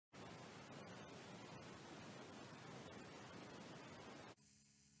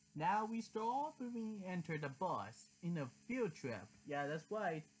Now we start off when we enter the bus in a field trip. Yeah, that's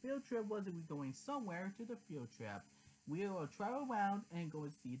right. Field trip was we going somewhere to the field trip. We will travel around and go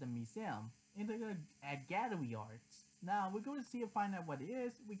see the museum in the gallery arts. Now we're going to see and find out what it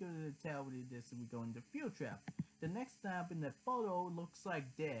is. We're going to tell what it is. We're going to field trip. The next step in the photo looks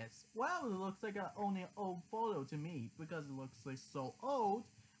like this. Wow, it looks like only an old photo to me because it looks like so old.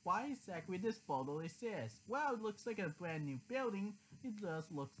 Why exactly this photo exists? Well, it looks like a brand new building. It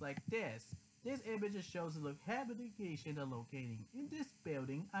just looks like this. This image shows the rehabilitation and locating. In this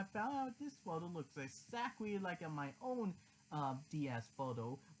building, I found out this photo looks exactly like my own DS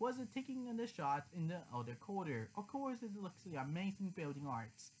photo. Was it taking in the shot in the other corner? Of course, it looks like amazing building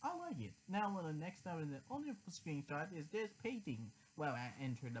arts. I like it. Now, the next time in the only screenshot is this painting. Well, I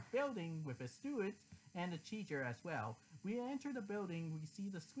entered the building with a steward and a teacher as well. We enter the building, we see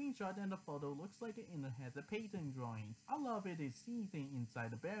the screenshot and the photo looks like it has a painting drawings. I love it, it's seeing inside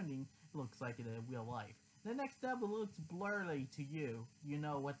the building, it looks like it in real life. The next step looks blurry to you. You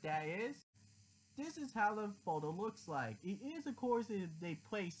know what that is? This is how the photo looks like. It is, of course, if they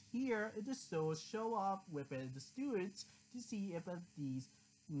place here, it just show up with the students to see if these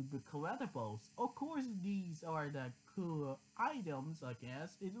the collectibles. Of course, these are the cool items, I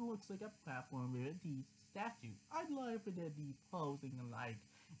guess. It looks like a platform with these statue. I love it that the posing like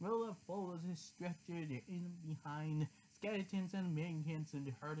roll up photos and stretcher, they're in behind skeletons and mannequins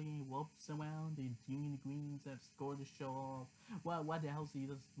and hurting ropes around and doing the greens that score to show off. Well, what else? It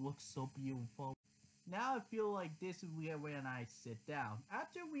just looks so beautiful. Now I feel like this is where when I sit down.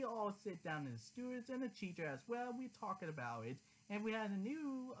 After we all sit down, and the students and the teacher as well, we talking about it. And we had a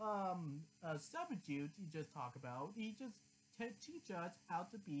new substitute he just talked about. He just teach us how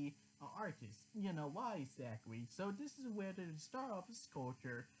to be an artist. You know why exactly. So this is where to start off a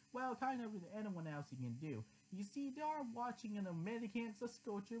sculpture. Well, kind of with anyone else you can do. You see, they are watching an American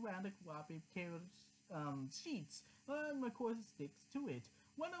sculpture around the cooperative sheets. Of course, it sticks to it.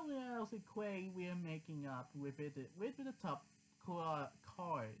 What else clay we are making up with the top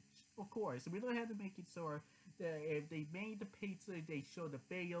cards. Of course, we don't have to make it so that if they made the pizza, they show the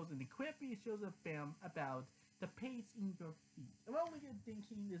videos and the clip it shows a film about the plates in your feet. Well, what you're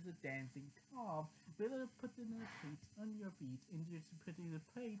thinking is a dancing carve. We're gonna put the plates on your feet and just putting the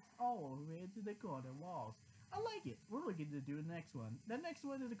plates all over into the corner walls. I like it. We're looking to do the next one. The next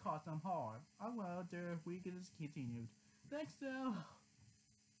one is a custom hard. Oh well, we can just continue. Next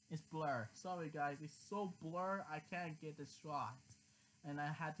it's blur. Sorry guys, it's so blur I can't get the shot. And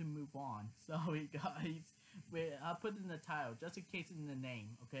I had to move on. Sorry guys. Wait, I'll put it in the title just in case it's in the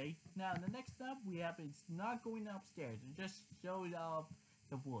name, okay? Now the next step we have is not going upstairs. It just showed off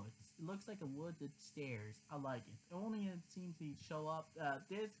the woods. It looks like a wooded stairs. I like it. Only it seems to show up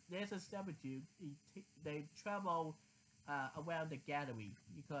there's a substitute. They travel around the gallery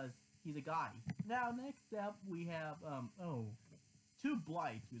because he's a guy. Now next up we have too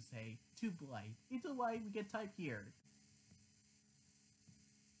blight, you say. Too blight. It's alright, we can type here.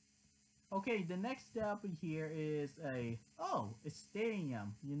 Okay, the next step here is a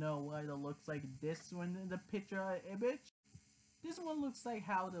stadium. You know what it looks like this one in the picture image? This one looks like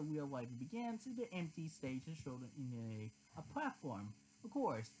how the real life began to the empty stage and shown in a platform. Of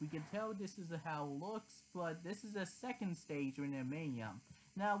course, we can tell this is how it looks, but this is the second stage in the Mania.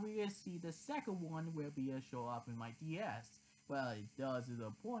 Now we will see the second one will be a show up in my DS. Well, it does to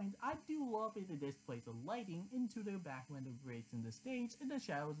the point. I do love it that this plays the lighting into the background of breaks in the stage and the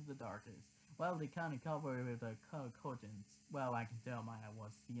shadows of the darkness. Well, they kind of cover it with the color curtains. Well, I can tell I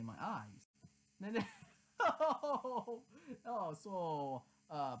was seeing my eyes.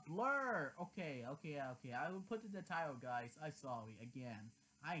 Blur. Okay. I will put in the title, guys. I'm sorry again.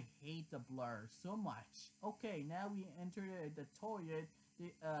 I hate the blur so much. Okay, now we enter the toilet.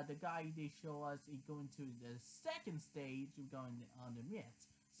 The guy they show us is going to the second stage. We're going on the midst.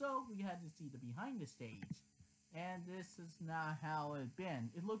 So we had to see the behind the stage. And this is not how it's been.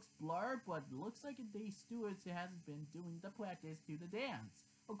 It looks blurred, but it looks like the stewards has been doing the practice to the dance.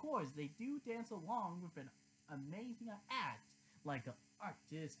 Of course, they do dance along with an amazing act, like an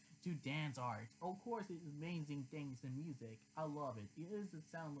artist to dance art. Of course, it's amazing things in music. I love it. It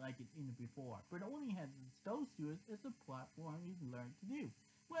doesn't sound like it in before, but it only has those stewards as a platform you learn to do.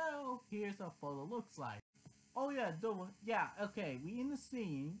 Well, here's how photo looks like. Oh yeah, okay, we in the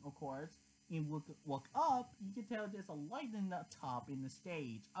scene, of course. And look up, you can tell there's a light in the top in the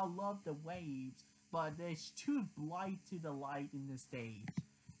stage. I love the waves, but there's too bright to the light in the stage.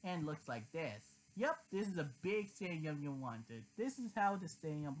 And looks like this. Yep, this is a big stadium you wanted. This is how the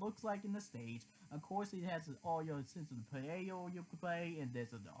stadium looks like in the stage. Of course, it has all your system to play, or you can play, and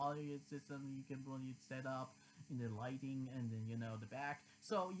there's an audio system you can really set up. in the lighting and then the back,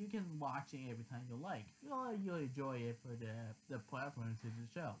 so you can watch it every time you like. You'll enjoy it for the platform to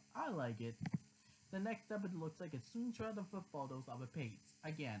the show. I like it. The next up, it looks like a screenshot of photos of a page.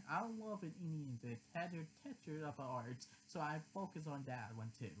 Again, I don't love it any of the texture of art, so I focus on that one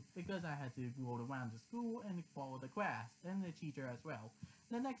too, because I had to roll around the school and follow the class, and the teacher as well.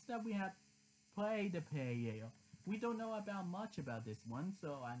 The next up, we have Play the Playo. We don't know about much about this one,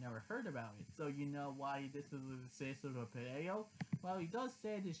 so I never heard about it. So you know why this is a successor of Playo? Well, it does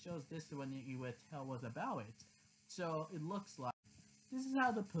say this shows this one and it will tell us about it. So it looks like this is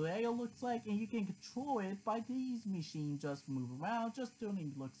how the Playo looks like, and you can control it by these machines just move around, just doing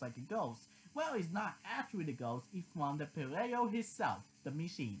it looks like a ghost. Well, it's not actually the ghost, it's from the Playo himself, the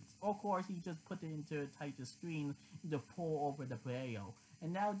machines. Of course, he just put it into a tighter screen to pull over the Playo.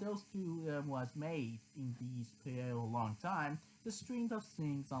 And now those two was made in these Playo a long time. The string of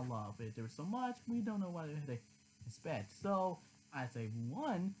things I love it. There's so much, we don't know what to expect. So, I say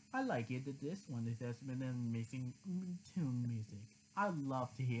one, I like it. This one it has been an amazing tune music. I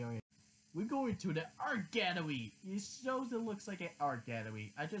love to hear it. We're going to the art gallery. It shows it looks like an art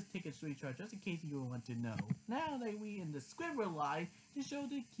gallery. I just take a screenshot just in case you want to know. Now that we in the scribble line to show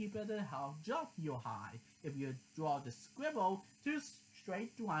the keep at how jump you high. If you draw the scribble to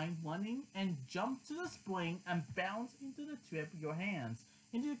straight line running and jump to the spring and bounce into the trip your hands.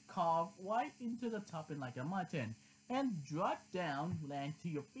 And you carve right into the top in like a mutton. And drop down, land to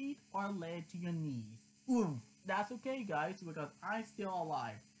your feet or land to your knees. Oof, that's okay guys, because I'm still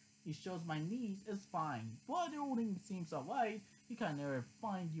alive. It shows my knees is fine, but it only seems alright. You can never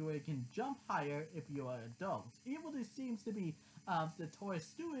find you can jump higher if you're an adult. Even it seems to be the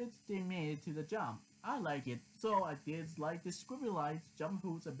tourist students, they made it to the jump. I like it, so I did like the scribble lines, jump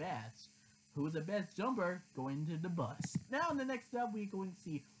who's the best. Who's the best jumper? Going to the bus. Now in the next step we're going to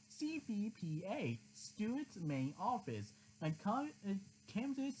see CVPA, Students Main Office, and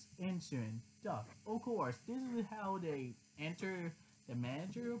Kansas Insurance. Duh. Of course, this is how they enter the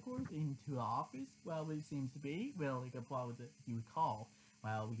manager, of course, into the office. Well, it seems to be. Well, like a problem that you recall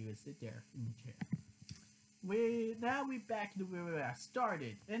while we would sit there in the chair. Now we're back to where I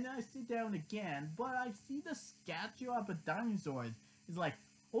started, and I sit down again, but I see the statue of a dinosaur. It's like,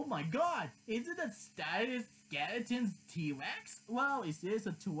 oh my god, is it a skeleton's T-Rex? Well, it is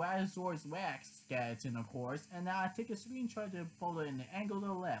a Tyrannosaurus Rex skeleton, of course, and now I take a screenshot to photo in the angle to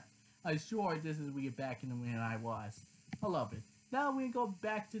the left. I'm sure this is way back in when I was. I love it. Now we go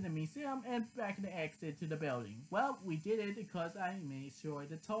back to the museum and back in the exit to the building. Well, we did it because I made sure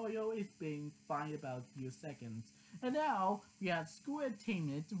the tutorial is being fine about a few seconds. And now we have school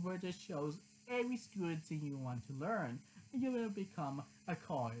attainment where this shows every student thing you want to learn. And you will become a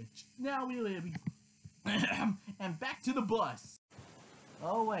college. Now we will be and back to the bus.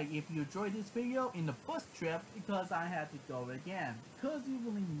 Oh wait, if you enjoyed this video in the bus trip, because I had to go again, because you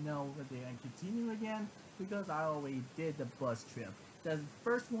really know that they can continue again, because I already did the bus trip, the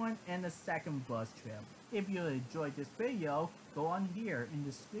first one and the second bus trip. If you enjoyed this video, go on here in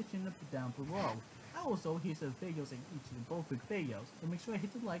the description down below. Also, here's the videos in each of both the videos, and make sure to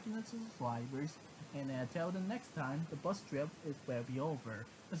hit the like and the subscribers, and until the next time, the bus trip is will be over.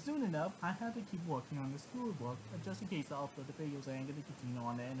 But soon enough, I have to keep working on the school book, just in case I upload the videos and I'm going to continue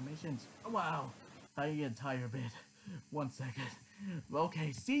on the animations. Wow, I get tired a bit. 1 second.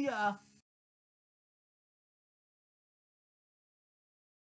 Okay, see ya!